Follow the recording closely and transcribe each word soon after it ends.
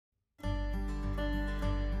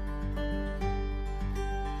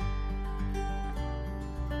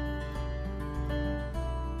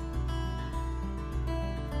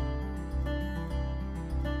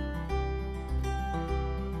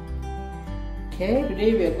Okay,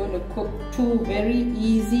 today we are going to cook two very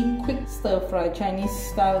easy, quick stir-fry, Chinese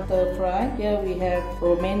style stir-fry. Here we have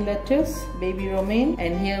romaine lettuce, baby romaine,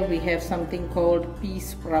 and here we have something called pea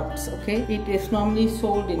sprouts. Okay, it is normally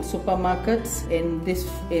sold in supermarkets in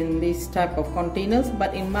this type of containers,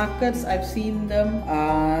 but in markets I've seen them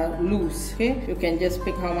loose. Okay, you can just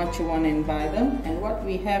pick how much you want and buy them. And what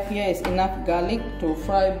we have here is enough garlic to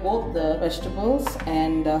fry both the vegetables,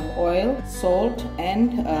 and oil, salt,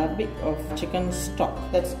 and a bit of chicken stock.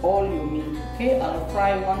 That's all you need. Okay, I'll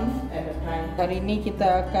fry one at a time. Hari ini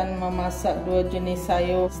kita akan memasak dua jenis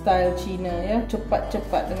sayur style Cina ya.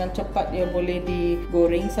 Cepat-cepat, dengan cepat dia boleh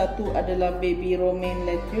digoreng. Satu adalah baby romaine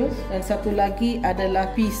lettuce dan satu lagi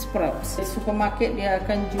adalah pea sprouts. Di supermarket dia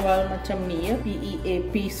akan jual macam ni ya, PEA,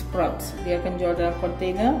 pea sprouts. Dia akan jual dalam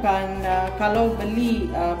container. Dan kalau beli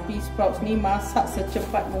pea sprouts ni, masak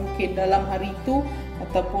secepat mungkin dalam hari itu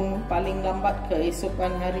ataupun paling lambat keesokan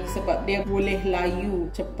hari, sebab dia boleh layu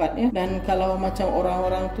cepat ya. Dan kalau macam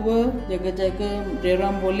orang-orang tua, jaga-jaga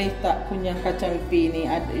diorang boleh tak punya kacang pea ni,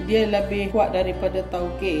 dia lebih kuat daripada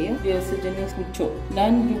tauge ya. Dia sejenis pucuk.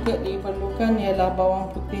 Dan juga diperlukan ialah bawang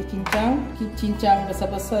putih cincang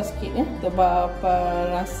besar-besar sikit ya, sebab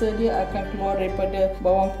rasa dia akan keluar daripada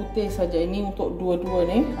bawang putih saja. Ini untuk dua-dua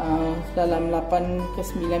ni, dalam 8 ke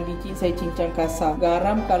 9 biji saya cincang kasar.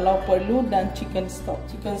 Garam kalau perlu, dan chicken stock.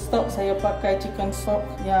 Chicken stock saya pakai chicken stock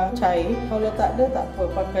yang cair. Kalau tak ada, tak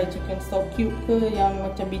apa, pakai chicken stock cube ke yang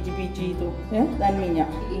macam biji-biji tu ya. Dan minyak.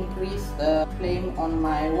 Increase the flame on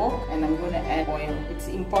my wok, and I'm going to add oil. It's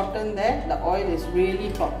important that the oil is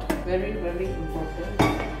really hot. Very, very important.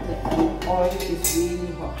 The oil is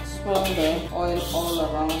really hot. Swirl the oil all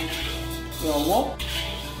around your wok.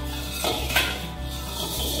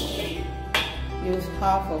 Use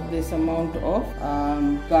half of this amount of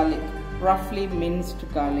garlic, roughly minced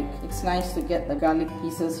garlic. It's nice to get the garlic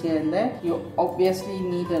pieces here and there. You obviously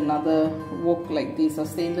need another wok like this, a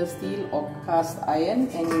stainless steel or cast iron,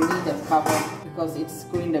 and you need a cover because it's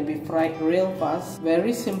going to be fried real fast.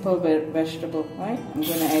 Very simple vegetable, right? I'm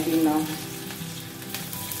going to add in now.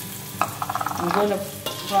 I'm going to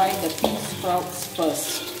fry the pea sprouts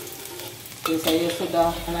first. Okay, saya sudah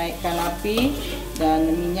naikkan api dan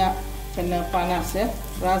minyak kena panas ya.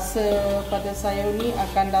 Rasa pada sayur ni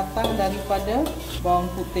akan datang daripada bawang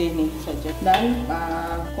putih ni saja. Dan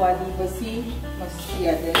kuali besi mesti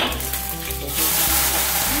ada.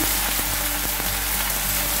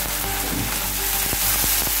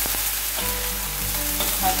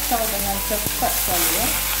 Kacau dengan cepat sekali ya.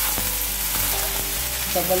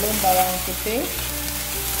 Sebelum bawang putih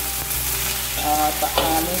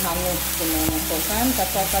ni hangus, kena masukkan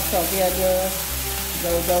kacau-kacau biar dia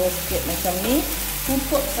jauh-jauh sikit macam ni.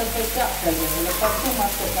 Tutup sekejap saja, lepas tu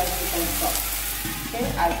masukkan chicken stock. Okay,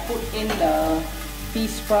 I put in the pea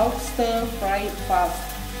sprouts, stir fry it fast.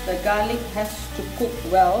 The garlic has to cook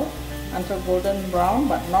well until golden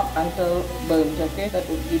brown, but not until burnt. Okay, that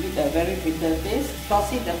would give it a very bitter taste.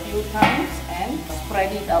 Toss it a few times and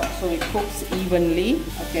spread it out so it cooks evenly.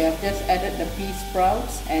 Okay, I've just added the pea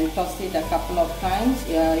sprouts and tossed it a couple of times.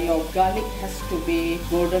 Your garlic has to be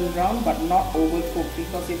golden brown but not overcooked,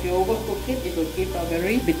 because if you overcook it, it will give a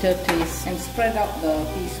very bitter taste. And spread out the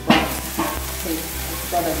pea sprouts. Okay,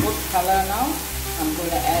 it's got a good color now. I'm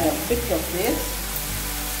going to add a bit of this.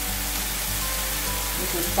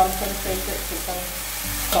 This is concentrated chicken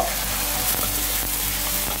stock.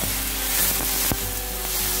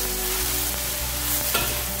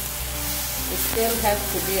 It still has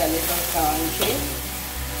to be a little crunchy.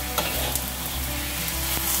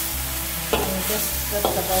 And just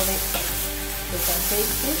about it. You can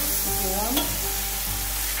taste it if you want.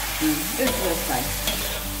 It's just nice.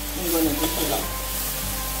 I'm going to dish it out.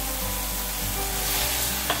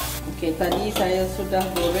 Okay, tadi saya sudah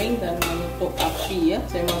goreng dan menutup api ya.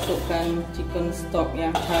 Saya masukkan chicken stock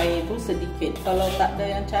yang cair itu sedikit. Kalau tak ada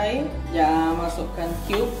yang cair, ya masukkan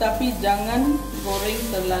cube. Tapi jangan goreng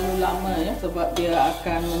terlalu lama ya, sebab dia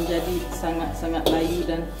akan menjadi sangat-sangat layu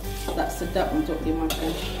dan tak sedap untuk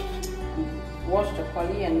dimakan. Wash the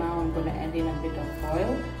quality, and now I'm going to add in a bit of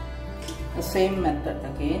oil. The same method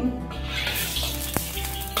again.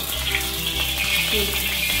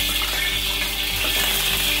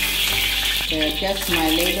 I guess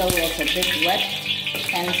my ladle was a bit wet,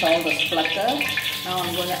 hence all the splutter. Now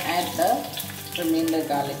I'm going to add the remainder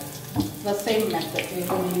garlic. The same method.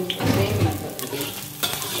 We're going to use the same method today.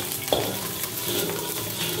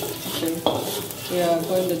 Okay. We are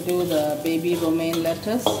going to do the baby romaine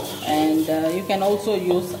lettuce, and you can also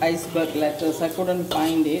use iceberg lettuce. I couldn't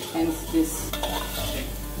find it, hence this.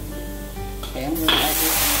 Okay, I'm going to add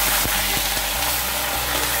this.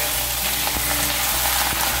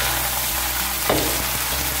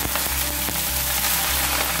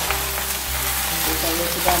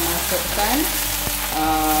 sudah masukkan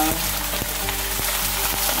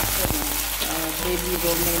baby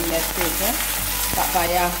romaine lettuce ya. Tak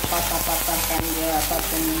payah patah-patahkan dia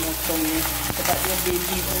ataupun memotongnya, sebab dia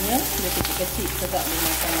baby punya, dia kecil-kecil, sedap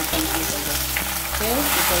dimakan macam ni saja. Okay,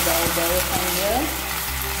 kita daur-daurkan dia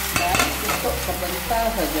dan tutup sebentar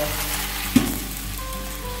saja.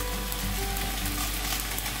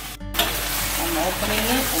 I'm opening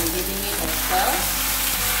it and giving it a stir.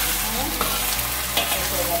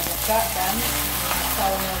 Saya buka dan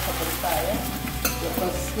masaknya sebentar ya.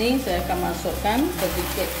 Lepas ni saya akan masukkan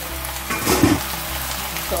sedikit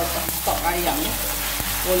stok ayam.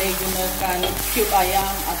 Boleh gunakan cube ayam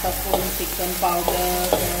ataupun chicken powder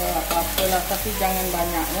ke apa-apalah, tapi jangan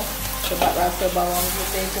banyak ya, sebab rasa bawang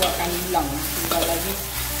putih itu akan hilang. Tinggal lagi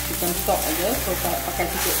chicken stock aja, so pakai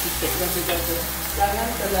sikit-sikit jaga-jaga. Jangan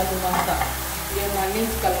terlalu masak, dia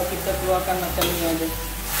manis kalau kita keluarkan macam ni aja.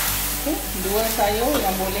 Okay, dua sayur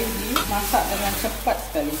yang boleh dimasak dengan cepat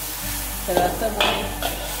sekali. Saya rasa boleh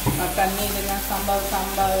makan ni dengan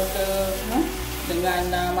sambal-sambal ke,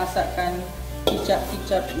 dengan masakan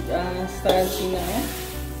kicap-kicap style Cina ya.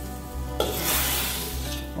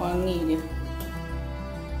 Wangi dia.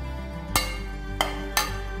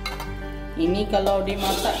 Ini kalau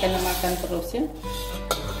dimasak kena makan terus ya.